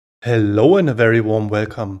Hello and a very warm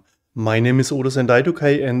welcome. My name is Odo Sendai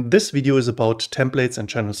and this video is about templates and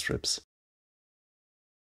channel strips.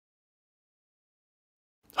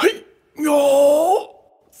 Hey, yo,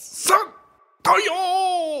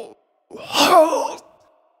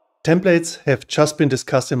 templates have just been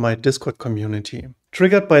discussed in my Discord community,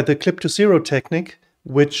 triggered by the clip to zero technique,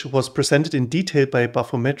 which was presented in detail by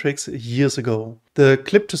Baphometrics years ago. The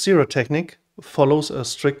clip to zero technique follows a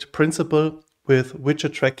strict principle with which a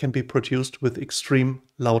track can be produced with extreme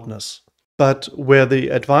loudness. But where the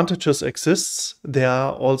advantages exists, there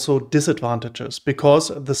are also disadvantages, because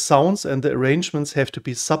the sounds and the arrangements have to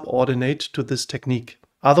be subordinate to this technique.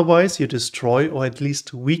 Otherwise, you destroy or at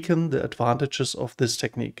least weaken the advantages of this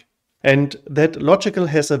technique. And that logical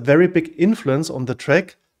has a very big influence on the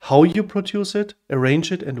track, how you produce it,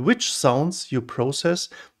 arrange it, and which sounds you process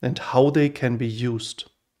and how they can be used.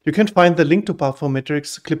 You can find the link to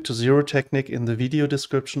Baphometrics clip to zero technique in the video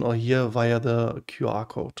description or here via the QR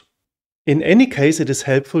code. In any case, it is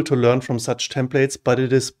helpful to learn from such templates, but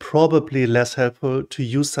it is probably less helpful to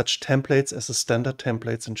use such templates as a standard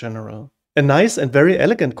templates in general. A nice and very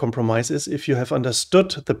elegant compromise is if you have understood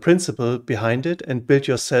the principle behind it and build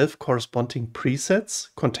yourself corresponding presets,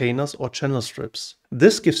 containers or channel strips.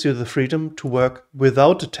 This gives you the freedom to work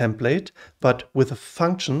without a template, but with a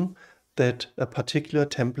function that a particular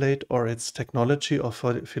template or its technology or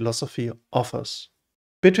philosophy offers.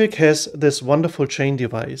 Bitwig has this wonderful chain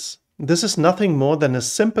device. This is nothing more than a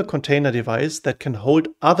simple container device that can hold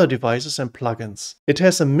other devices and plugins. It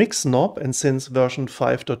has a mix knob, and since version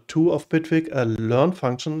 5.2 of Bitwig, a learn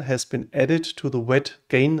function has been added to the wet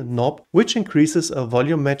gain knob, which increases a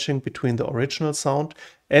volume matching between the original sound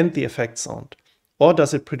and the effect sound, or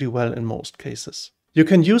does it pretty well in most cases. You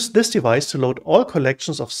can use this device to load all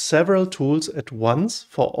collections of several tools at once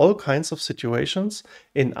for all kinds of situations.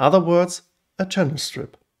 In other words, a channel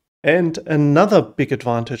strip. And another big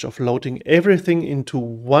advantage of loading everything into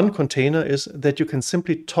one container is that you can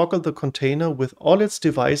simply toggle the container with all its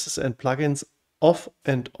devices and plugins off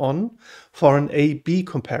and on for an A/B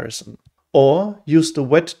comparison. Or use the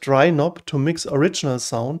wet-dry knob to mix original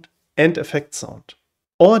sound and effect sound.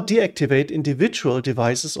 Or deactivate individual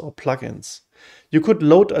devices or plugins. You could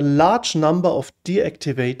load a large number of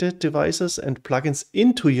deactivated devices and plugins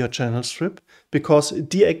into your channel strip because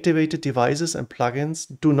deactivated devices and plugins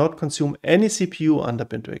do not consume any CPU under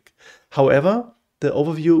Bitwig. However, the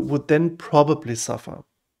overview would then probably suffer.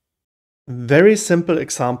 Very simple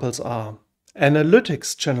examples are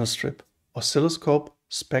analytics channel strip, oscilloscope,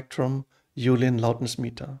 spectrum, Boolean loudness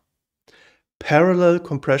meter. Parallel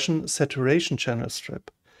compression saturation channel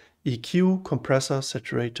strip, EQ, compressor,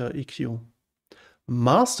 saturator, EQ.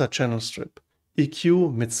 Master channel strip,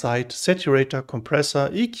 EQ, mid-side, saturator, compressor,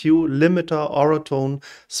 EQ, limiter, orotone,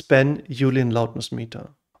 span, Boolean loudness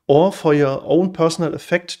meter. Or for your own personal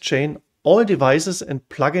effect chain, all devices and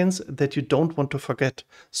plugins that you don't want to forget,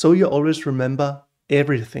 so you always remember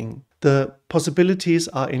everything. The possibilities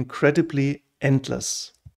are incredibly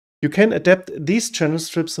endless. You can adapt these channel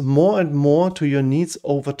strips more and more to your needs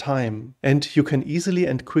over time, and you can easily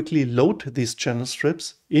and quickly load these channel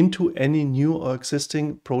strips into any new or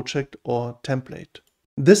existing project or template.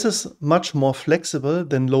 This is much more flexible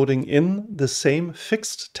than loading in the same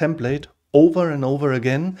fixed template over and over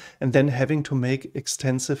again and then having to make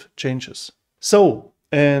extensive changes. So,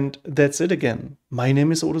 and that's it again. My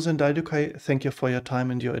name is Odo Sendai. Thank you for your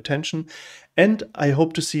time and your attention. And I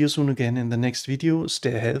hope to see you soon again in the next video.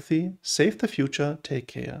 Stay healthy, save the future, take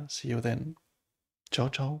care. See you then. Ciao,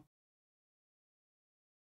 ciao.